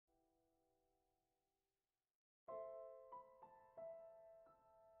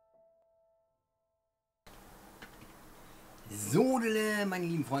So, meine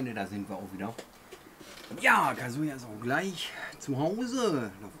lieben Freunde, da sind wir auch wieder. Ja, Kazuya ist auch gleich zu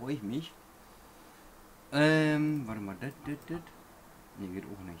Hause. Da freue ich mich. Warte mal, dit. Ne, geht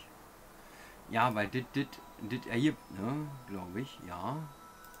auch nicht. Ja, weil dit ergibt, ne? Glaube ich, ja.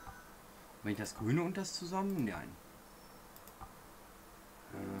 Wenn ich das Grüne und das zusammen? Nein.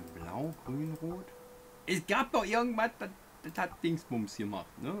 Blau, Grün, Rot. Es gab doch irgendwas, das hat Dingsbums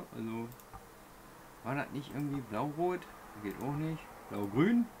gemacht, ne? Also, war das nicht irgendwie Blau-Rot? Geht auch nicht.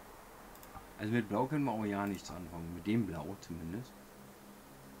 Blau-Grün? Also mit Blau können wir auch ja nichts anfangen. Mit dem Blau zumindest.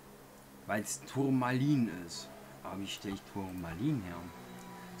 Weil es Turmalin ist. Aber wie stelle ich Turmalin her?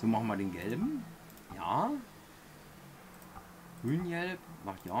 So, machen wir den gelben. Ja. Grün-Gelb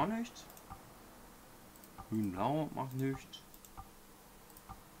macht ja nichts. Grün-Blau macht nichts.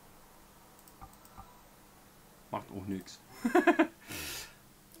 Macht auch nichts.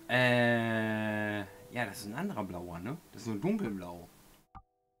 Ja, das ist ein anderer Blauer, ne? Das ist so ein dunkelblau.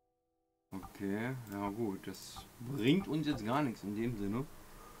 Okay, ja gut. Das bringt uns jetzt gar nichts in dem Sinne.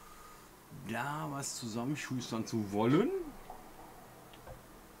 Da was zusammenschustern zu wollen.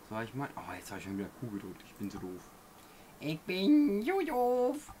 Sag ich mal. Oh, jetzt habe ich schon wieder Q gedrückt. Ich bin so doof. Ich bin so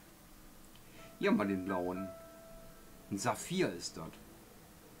doof. Hier haben wir den blauen. Ein Saphir ist das.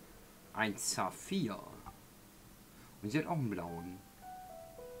 Ein Saphir. Und sie hat auch einen blauen.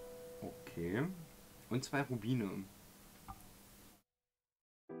 Okay. Und 2 Rubine.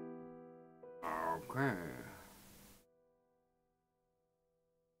 Okay.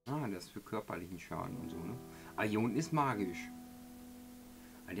 Ah, das ist für körperlichen Schaden und so, ne? Ah, hier unten ist magisch.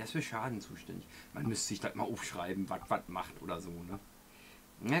 Ah, der ist für Schaden zuständig. Man müsste sich das mal aufschreiben, was macht oder so, ne?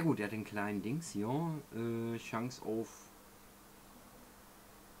 Na gut, der hat den kleinen Dings hier. Chance auf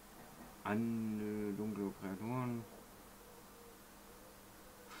dunkle Kreaturen.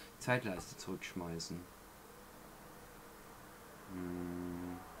 Zeitleiste zurückschmeißen.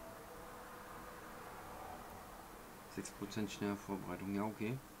 6% schnelle Vorbereitung, ja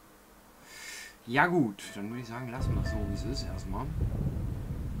okay. Ja gut, dann würde ich sagen, lassen wir es so wie es ist erstmal.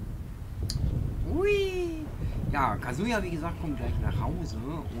 Ui! Ja, Kazuya, wie gesagt, kommt gleich nach Hause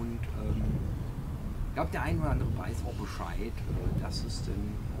und ich glaube, der ein oder andere weiß auch Bescheid, dass es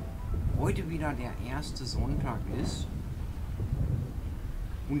denn heute wieder der erste Sonntag ist.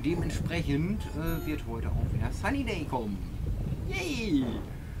 Und dementsprechend wird heute auch wieder Sunny Day kommen. Yay!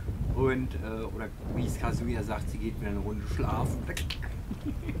 Und, oder wie es Kazuya sagt, sie geht wieder eine Runde schlafen.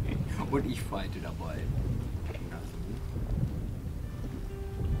 Und ich fighte dabei. Also,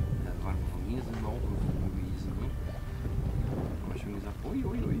 ja, warte, von hier sind wir auch gewesen, ne? Habe ich schon gesagt, ui.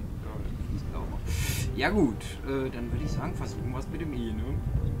 Ja gut, dann würde ich sagen, versuchen wir es mit dem E, ne?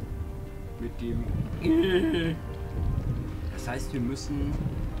 Mit dem E. Das heißt, wir müssen...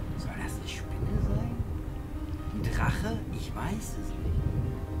 Soll das eine Spinne sein? Ein Drache? Ich weiß es nicht.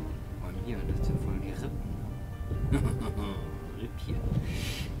 Und hier, das sind voll die Rippen. Rippchen.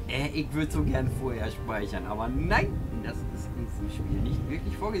 Ich würde so gern vorher speichern, aber nein, das ist in diesem Spiel nicht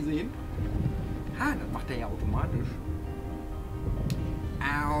wirklich vorgesehen. Ha, das macht er ja automatisch.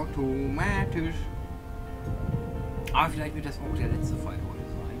 Automatisch. Aber vielleicht wird das auch der letzte Fall heute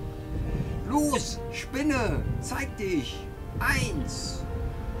sein. Los, Spinne, zeig dich. 1,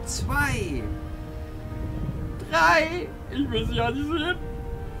 2, 3. Ich will sie ja nicht sehen.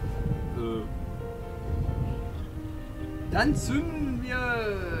 Dann zünden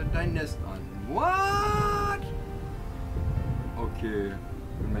wir dein Nest an. What? Okay.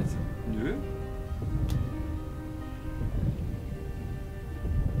 Nö.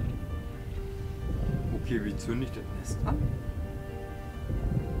 Okay, wie zünde ich das Nest an?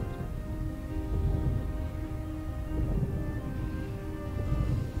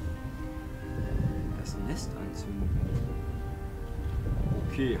 Das Nest anzünden.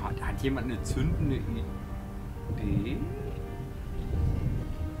 Okay, hat jemand eine zündende Idee?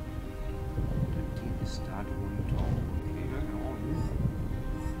 Das Ding ist da drunter. Okay, genau.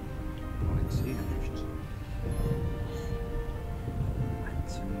 Aber ich sehe nichts.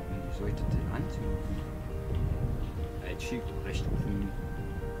 Anzünden. Wie soll ich das denn anzünden? Jetzt schiebt recht auf den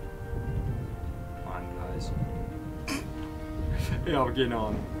Bahngleis. Ja, aber keine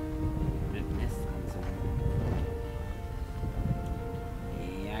Ahnung. Das Nest anzünden.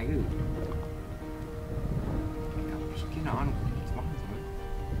 Ja, gut. Ich habe echt keine Ahnung, was ich jetzt machen soll.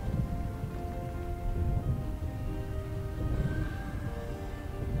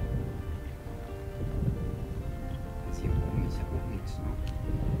 Das hier oben ist ja auch nichts, ne?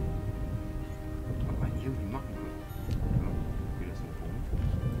 Aber irgendwie machen wir. Wieder so ein Punkt.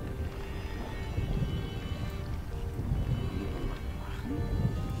 Machen.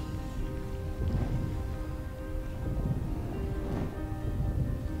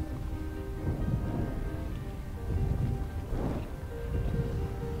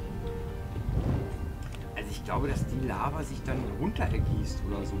 Ich glaube, dass die Lava sich dann runter ergießt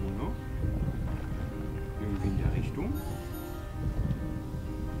oder so, ne? Irgendwie in der Richtung.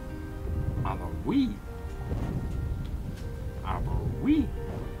 Aber wie? Aber wie?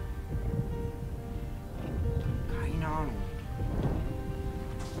 Keine Ahnung.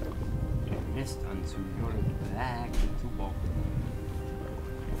 Nest anzünden oder super.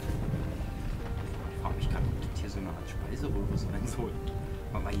 Ich frage mich gerade, ob das hier so eine Art Speiseröhre sein soll.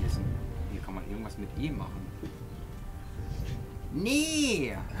 Aber hier kann man irgendwas mit E machen.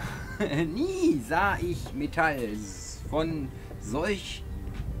 Nee! Nie sah ich Metall von solch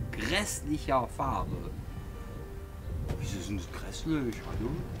grässlicher Farbe. Wieso ist denn das grässlich? Hallo?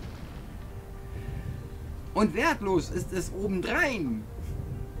 Und wertlos ist es obendrein,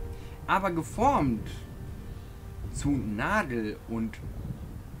 aber geformt zu Nadel und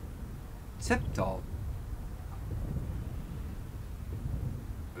Zepter.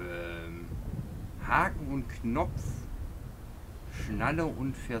 Haken und Knopf, Schnalle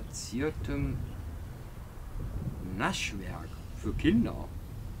und verziertem Naschwerk für Kinder.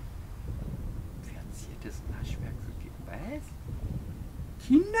 Verziertes Naschwerk für Kinder? Was?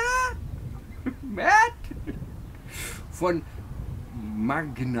 Kinder? Was? Von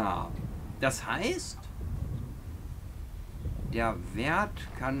Magna. Das heißt, der Wert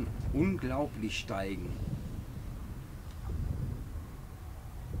kann unglaublich steigen.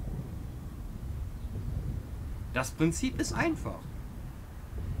 Das Prinzip ist einfach.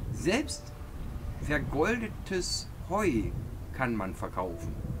 Selbst vergoldetes Heu kann man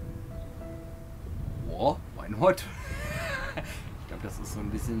verkaufen. Boah, why not? Ich glaube, das ist so ein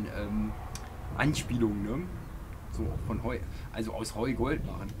bisschen Anspielung, ne? So von Heu, also aus Heu Gold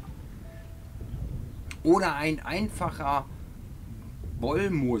machen. Oder ein einfacher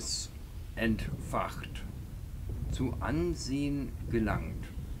Bollmus entfacht, zu Ansehen gelangt.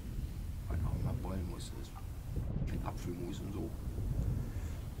 Was auch immer Bollmus ist. Mit Apfelmus und so.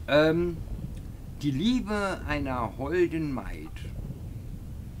 Die Liebe einer holden Maid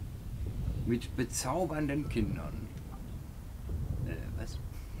mit bezaubernden Kindern. Was?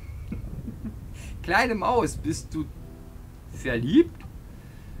 Kleine Maus, bist du verliebt?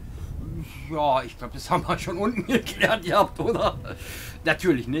 Ja, ich glaube, das haben wir schon unten geklärt gehabt, oder?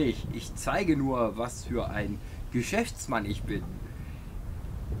 Natürlich nicht. Ich zeige nur, was für ein Geschäftsmann ich bin.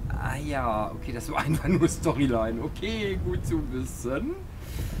 Ah ja, okay, das war einfach nur Storyline. Okay, gut zu wissen.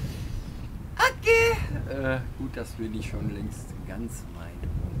 Okay. Gut, dass wir nicht schon längst ganz weit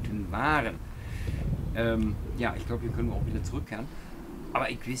unten waren. Ja, ich glaube, hier können wir auch wieder zurückkehren. Aber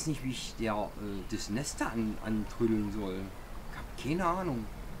ich weiß nicht, wie ich das Nest da antrödeln soll. Ich habe keine Ahnung.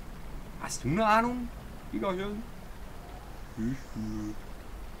 Hast du eine Ahnung, Gigachen?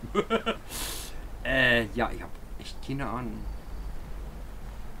 Ja, ich habe echt keine Ahnung.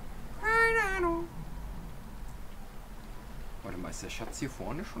 Keine Ahnung. Warte mal, ist der Schatz hier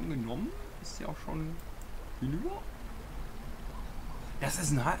vorne schon genommen? Ist der auch schon hinüber? Das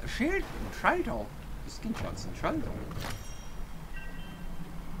ist ein Schild, ein Schalter. Das ist kein Schatz, ein Schalter.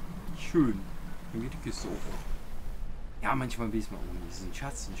 Schön. Dann geht die Kiste auf. Ja, manchmal weiß man auch nicht. Ist ein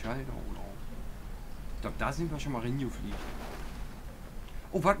Schatz, ein Schalter oder. Ich glaube, da sind wir schon mal reingefliegt.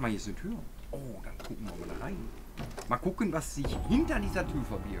 Oh, warte mal, hier ist eine Tür. Oh, dann gucken wir mal da rein. Mal gucken, was sich hinter dieser Tür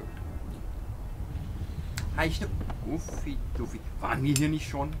verbirgt. Heichte. Uffi, Duffi. Waren wir hier nicht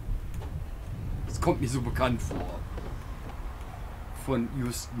schon? Das kommt mir so bekannt vor. Von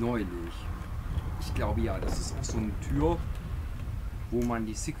just neulich. Ich glaube ja, das ist auch so eine Tür, wo man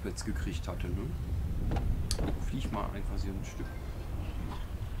die Secrets gekriegt hatte, ne? Ich flieg mal einfach so ein Stück.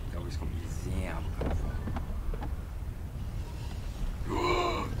 Ich glaube, es kommt mir sehr bekannt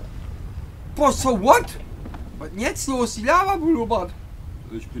vor. Boss, so what? Was denn jetzt los? Die Lava blubbert.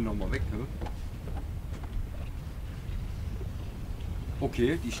 Ich bin noch mal weg, ne?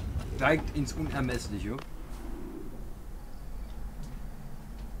 Okay, die steigt ins Unermessliche.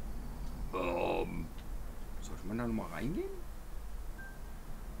 Sollte man da noch mal reingehen?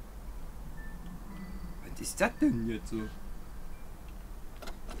 Was ist das denn jetzt so?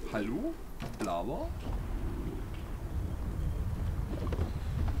 Hallo? Lava?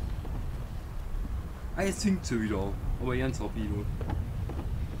 Ah, jetzt sinkt sie wieder. Aber ganz rapide.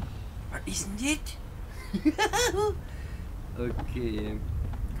 Was ist denn das? Okay.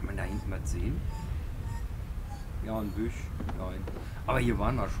 Kann man da hinten was sehen? Ja, ein Büsch. Nein. Aber hier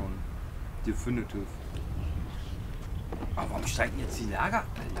waren wir schon. Definitive. Aber warum steigt jetzt die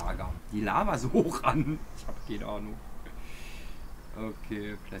die Lava so hoch an? Ich habe keine Ahnung.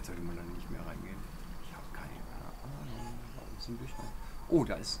 Okay, vielleicht sollte man dann nicht mehr reingehen. Ich habe keine Ahnung. Warum ist ein Büsch? Oh,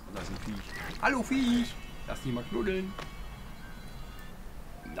 da ist ein Viech. Hallo Viech! Lass dich mal knuddeln.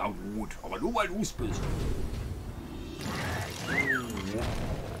 Na gut, aber nur weil du es bist.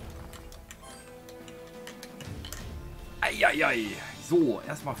 Eieiei. So,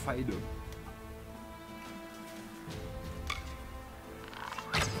 erstmal Pfeile.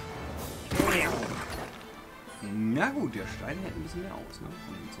 Na gut, der Stein hält ein bisschen mehr aus, ne?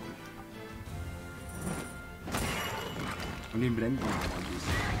 Von dem Zeug. Und den blenden wir noch ein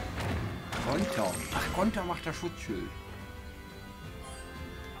bisschen. Konter. Ach, Konter macht das Schutzschild.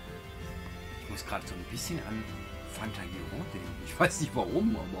 Ich muss gerade so ein bisschen an Fantagiron denken. Ich weiß nicht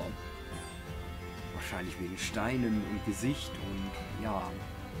warum, aber wahrscheinlich wegen Steinen und Gesicht und ja.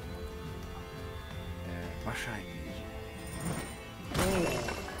 Wahrscheinlich.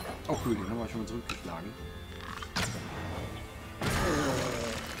 Oh cool, den haben wir schon mal zurückgeschlagen.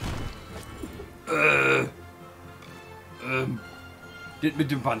 Das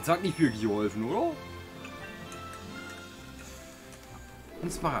mit dem Panzer hat nicht wirklich geholfen, oder?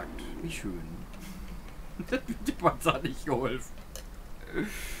 Ein Smaragd, wie schön. Das mit dem Panzer hat nicht geholfen.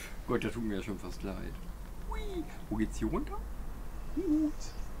 Gott, das tut mir ja schon fast leid. Hui. Wo geht's hier runter? Gut.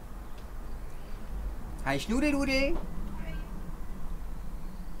 Hi, Schnudelude.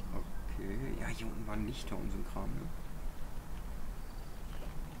 Okay, ja, hier unten waren Lichter und so ein Kram, ne?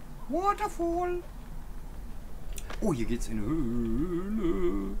 Waterfall. Oh, hier geht's in eine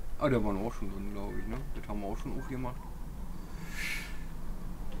Höhle. Ah, da waren wir auch schon drin, glaube ich, ne? Das haben wir auch schon aufgemacht.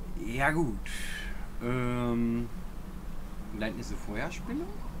 Ja, gut. Da hinten ist eine Feuerspinne.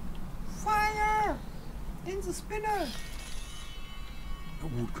 Fire! In the Spinne! Ja,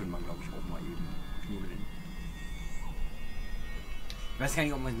 gut, können wir, glaube ich, auch mal eben knuddeln. Ich weiß gar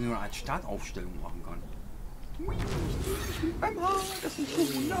nicht, ob man so eine Art Startaufstellung machen kann. Beim Haar, das ist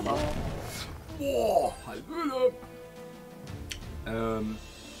so wunderbar. Boah, Halbhöhle.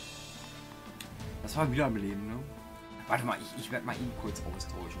 Das war Wiederbeleben, ne? Warte mal, ich werde mal ihn kurz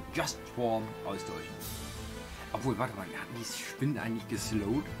austauschen. Just for austauschen. Obwohl, warte mal, hatten die Spinnen eigentlich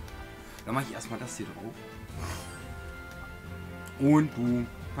geslowt? Dann mache ich erstmal das hier drauf. Und du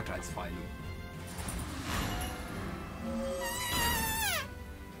verteilst Pfeile.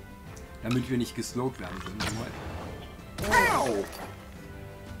 Damit wir nicht geslowt werden können. Au!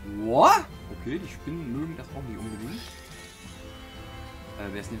 What? Okay, die Spinnen mögen das auch nicht unbedingt.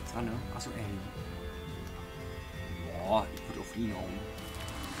 Wer ist denn jetzt dran, ne? Achso, ey. Boah, ich würde auf ihn hauen.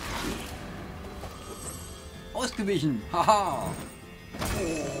 Ausgewichen! Haha!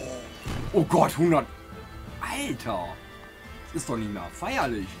 Oh Gott, 100! Alter! Das ist doch nicht mehr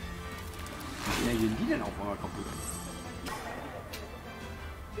feierlich! Wie schnell gehen die denn auf einmal kaputt?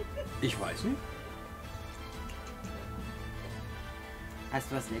 Ich weiß nicht.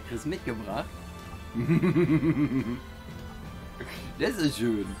 Hast du was Leckeres mitgebracht? Das ist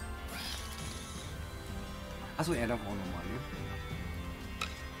schön. Achso, er darf auch nochmal, ne?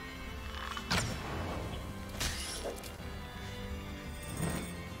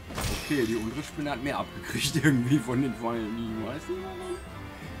 Okay, die untere Spinne hat mehr abgekriegt irgendwie von den Pfeilen. Ich weiß nicht warum.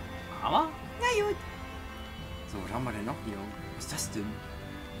 Aber, na gut. So, was haben wir denn noch hier? Was ist das denn?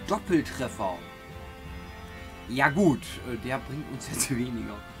 Doppeltreffer. Ja gut, der bringt uns jetzt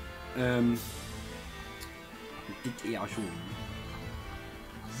weniger. Das eher schon.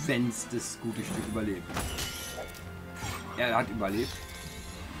 Wenn's das gute Stück überlebt. Er hat überlebt.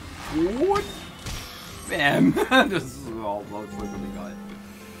 Und bam. Das ist überhaupt vollkommen egal.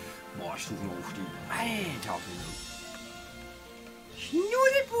 Boah, Stufenaufstieg. Alter.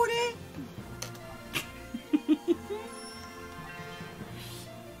 Schnudelbude.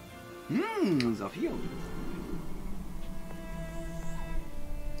 Saphir.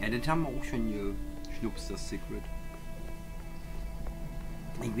 Ja, das haben wir auch schon hier. Schnups, das Secret.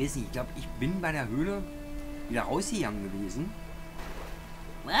 Ich weiß nicht, ich glaube, ich bin bei der Höhle wieder rausgegangen gewesen.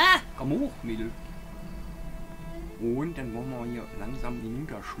 Ah, komm hoch, Mädel. Und dann wollen wir hier langsam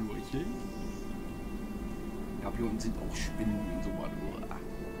hinunterschnurcheln. Ich glaube, hier unten sind auch Spinnen und so weiter.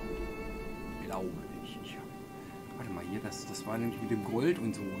 Glaube ich. Warte mal hier, das war nämlich mit dem Gold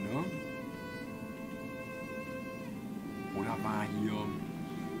und so, ne? Oder war hier...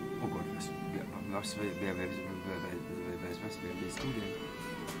 Oh Gott, wer bist du denn?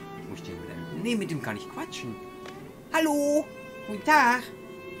 Wo stehen wir denn? Nee, mit dem kann ich quatschen. Hallo, guten Tag.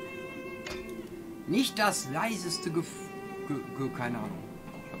 Nicht das leiseste keine Ahnung.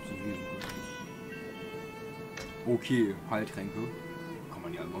 Ich hab's nicht lesen können. Okay, Heiltränke. Kann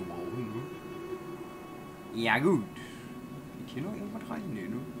man ja immer brauchen, ne? Ja gut. Geht hier noch irgendwas rein? Nee,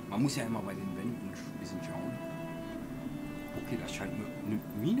 ne? Man muss ja immer bei den Wänden ein bisschen schauen. Okay, das scheint eine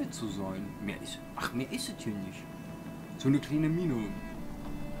Mine zu sein. Mehr ist es hier nicht. So eine kleine Mine.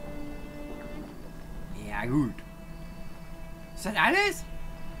 Ja gut. Ist das alles?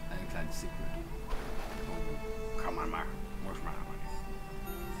 lustig wird. Kann man machen, muss man aber nicht.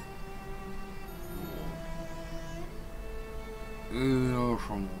 Ja,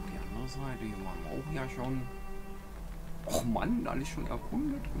 schon auf die andere Seite. Hier waren wir auch ja schon. Och Mann, alles schon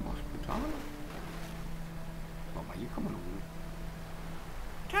erkundet, gemacht, getan. Aber hier kann man noch hoch.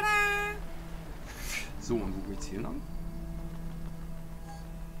 Tada! So, und wo geht's hier lang?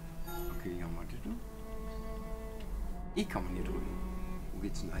 Okay, hier haben wir das. E kann man hier drücken. Wo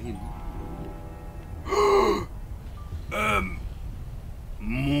geht's denn da hin?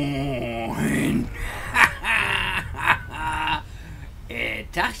 Moin!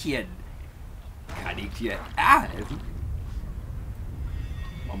 Tachchen! Kann ich dir helfen?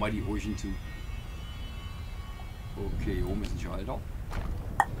 Mach mal die Ohren zu. Okay, hier oben ist ein Schalter.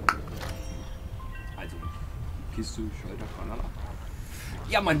 Also, Kiste, Schalter, tralala.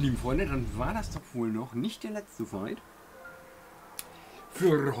 Ja, meine lieben Freunde, dann war das doch wohl noch nicht der letzte Fight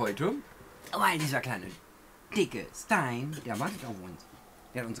für heute. Weil dieser kleine, dicke Stein, der wartet auf uns.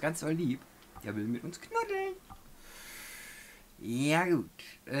 Der hat uns ganz doll lieb. Der will mit uns knuddeln. Ja gut,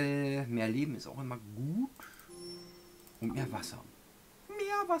 mehr Leben ist auch immer gut. Und mehr Wasser.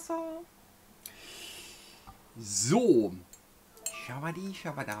 Mehr Wasser. So. Schabadi,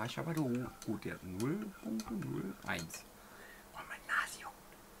 Schabada, Schabado. Gut, der hat 0,01. Oh, mein Nase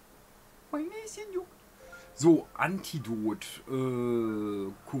juckt. Mein Näschen juckt. So, Antidot.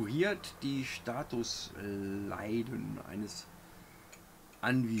 Kuriert die Statusleiden eines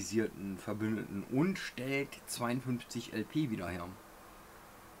anvisierten Verbündeten und stellt 52 LP wieder her.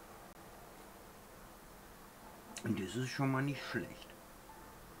 Und das ist schon mal nicht schlecht.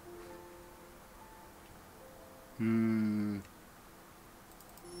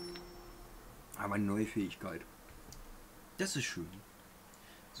 Aber eine neue Fähigkeit. Das ist schön.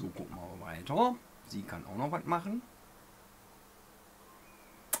 So, gucken wir mal weiter. Sie kann auch noch was machen.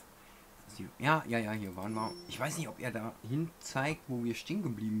 Ja, hier waren wir. Ich weiß nicht, ob er dahin zeigt, wo wir stehen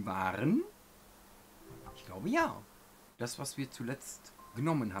geblieben waren. Ich glaube ja. Das, was wir zuletzt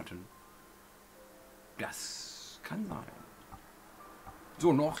genommen hatten. Das kann sein.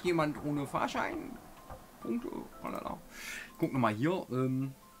 So, noch jemand ohne Fahrschein? Punkte. Gucken wir mal hier.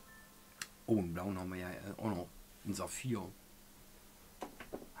 Oh, einen blauen haben wir ja auch noch. Ein Saphir.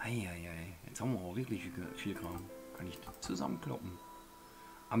 Eieiei. Jetzt haben wir auch wirklich viel Kram. Kann ich zusammenkloppen.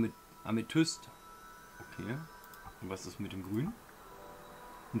 Amethyst. Okay. Und was ist mit dem Grün?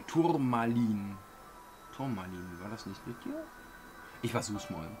 Ein Turmalin. Turmalin. War das nicht mit dir? Ich versuch's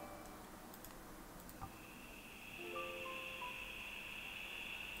mal.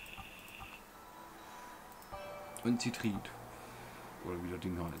 Und Zitrit. Oder wie das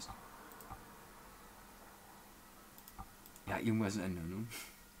Ding heißt. Ja, irgendwas ist Ende, ne?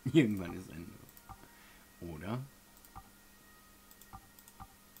 Irgendwann ist Ende. Oder?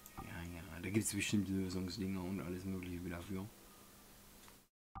 Ja, da gibt es bestimmt Lösungsdinger und alles mögliche wieder für.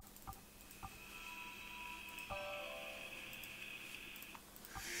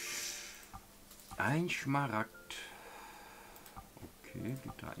 Ein Schmaragd. Okay,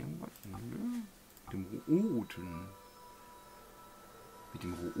 gibt da irgendwas? Nö. Mit dem Roten. Mit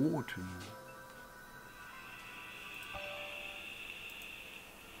dem Roten.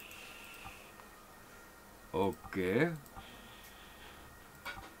 Okay.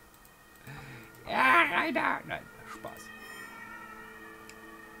 Ja, Rainer. Nein, Spaß.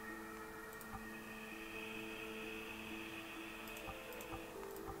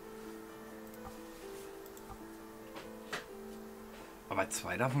 Aber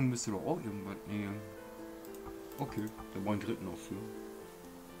zwei davon müsste doch auch irgendwas nehmen. Okay, da brauchen wir einen dritten noch für.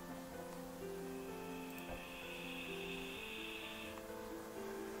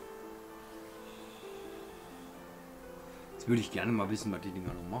 Jetzt würde ich gerne mal wissen, was die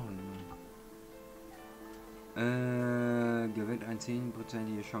Dinger noch machen. Gewinnt eine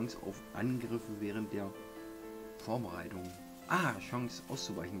 10%ige Chance auf Angriffe während der Vorbereitung. Ah, Chance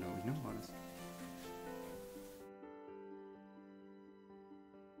auszuweichen, glaube ich, ne? War das?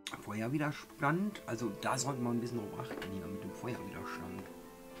 Feuerwiderstand, also da sollte man ein bisschen drauf achten hier mit dem Feuerwiderstand.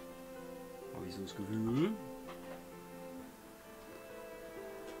 Habe ich so das Gefühl.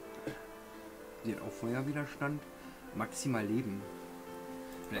 Sie hat auch Feuerwiderstand. Maximal Leben.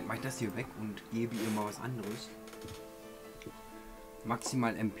 Vielleicht mache ich das hier weg und gebe ihr mal was anderes.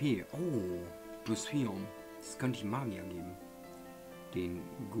 Maximal MP. Oh, plus 4. Das könnte ich Magier geben. Den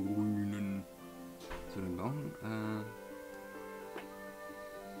grünen. So, den blauen.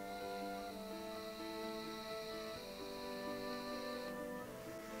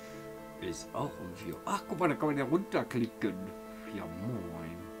 Ist auch ein 4. Ach, guck mal, da kann man ja runterklicken. Ja,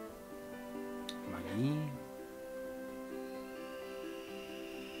 moin. Magie.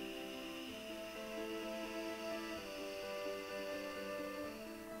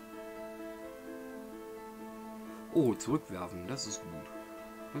 Oh, zurückwerfen, das ist gut.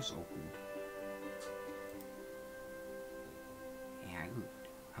 Das ist auch gut. Ja gut.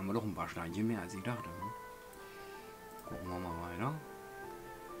 Haben wir doch ein paar Steinchen mehr als ich dachte. Ne? Gucken wir mal weiter.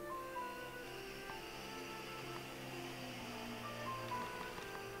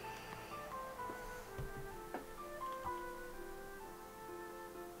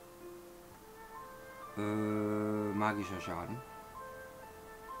 Magischer Schaden.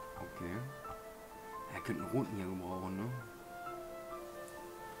 Okay. Er könnte einen roten hier gebrauchen, ne?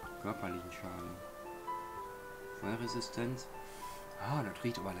 Körperlichen Schaden. Feuerresistenz. Ah, das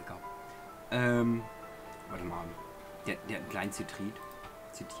riecht aber lecker. Warte mal. Der hat einen kleinen Zitrit.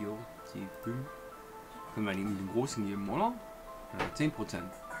 Zitio. Können wir den großen geben, oder? Ja, 10%.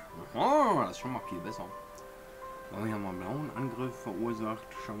 Oh, das ist schon mal viel besser. Wenn wir mal blauen Angriff verursacht,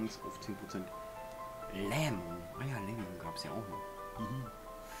 Chance auf 10%. Lähmung. Ah ja, Lähmung gab es ja auch noch.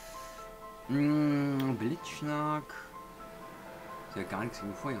 Blitzschlag. Ist ja gar nichts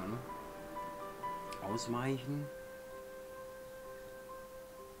gegen Feuer, ne? Ausweichen.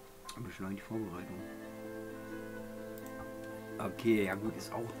 Beschleunigt Vorbereitung. Okay, ja gut,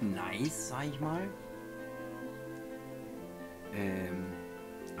 ist auch nice, sag ich mal.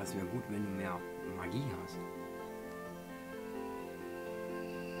 Also wäre gut, wenn du mehr Magie hast.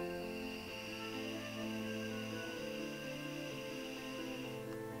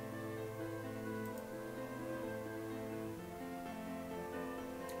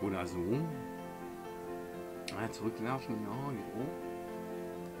 Oder so. Ah, zurückwerfen, ja, geht auch.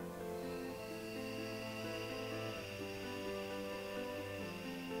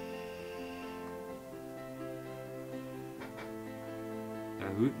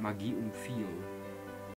 Erhöht Magie um 4.